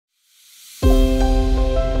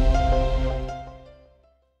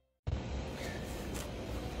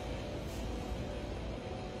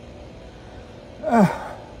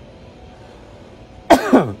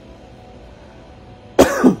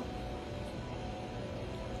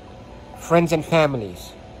friends and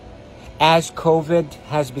families, as COVID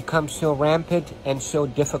has become so rampant and so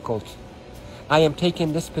difficult, I am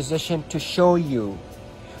taking this position to show you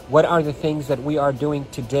what are the things that we are doing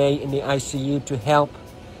today in the ICU to help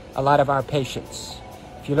a lot of our patients.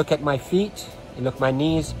 If you look at my feet, you look at my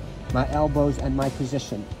knees, my elbows, and my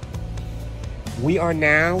position. We are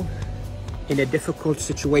now in a difficult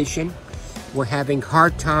situation. We're having a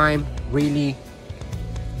hard time really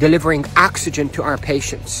delivering oxygen to our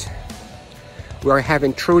patients. We're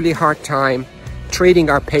having truly hard time treating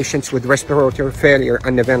our patients with respiratory failure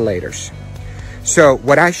on the ventilators. So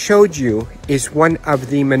what I showed you is one of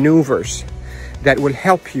the maneuvers that will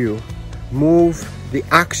help you move the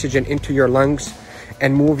oxygen into your lungs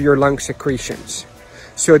and move your lung secretions.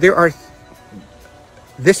 So there are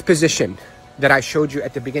this position that I showed you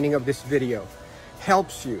at the beginning of this video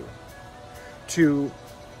helps you to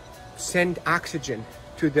send oxygen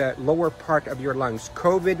to the lower part of your lungs.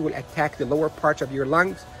 COVID will attack the lower parts of your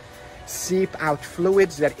lungs, seep out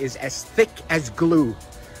fluids that is as thick as glue,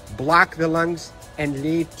 block the lungs, and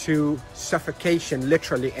lead to suffocation,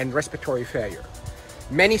 literally, and respiratory failure.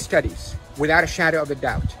 Many studies, without a shadow of a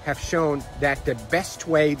doubt, have shown that the best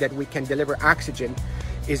way that we can deliver oxygen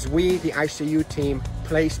is we, the ICU team,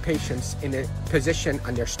 place patients in a position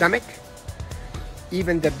on their stomach.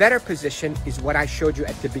 Even the better position is what I showed you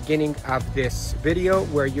at the beginning of this video,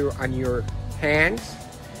 where you're on your hands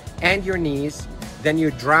and your knees. Then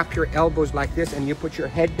you drop your elbows like this and you put your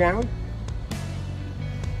head down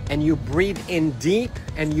and you breathe in deep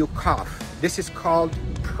and you cough. This is called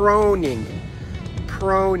proning.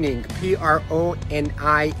 Proning, P-R-O-N-I-N-G,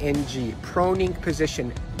 proning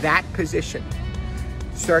position. That position,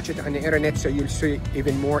 search it on the internet so you'll see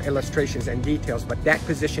even more illustrations and details, but that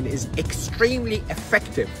position is extremely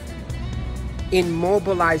effective in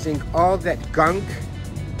mobilizing all that gunk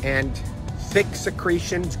and thick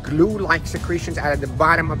secretions, glue-like secretions out of the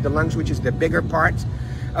bottom of the lungs, which is the bigger parts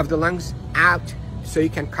of the lungs, out so you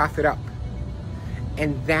can cough it up.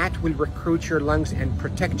 And that will recruit your lungs and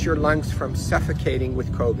protect your lungs from suffocating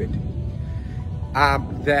with COVID.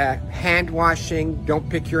 The hand washing, don't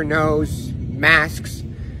pick your nose, masks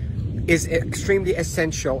is extremely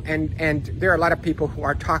essential. And there are a lot of people who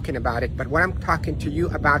are talking about it, but what I'm talking to you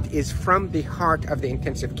about is from the heart of the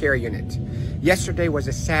intensive care unit. Yesterday was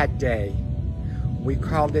a sad day. We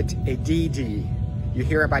called it a D-Day. You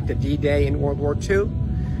hear about the D-Day in World War II?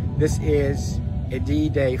 This is a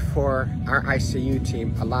D-Day for our ICU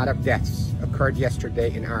team. A lot of deaths occurred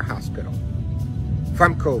yesterday in our hospital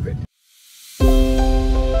from COVID.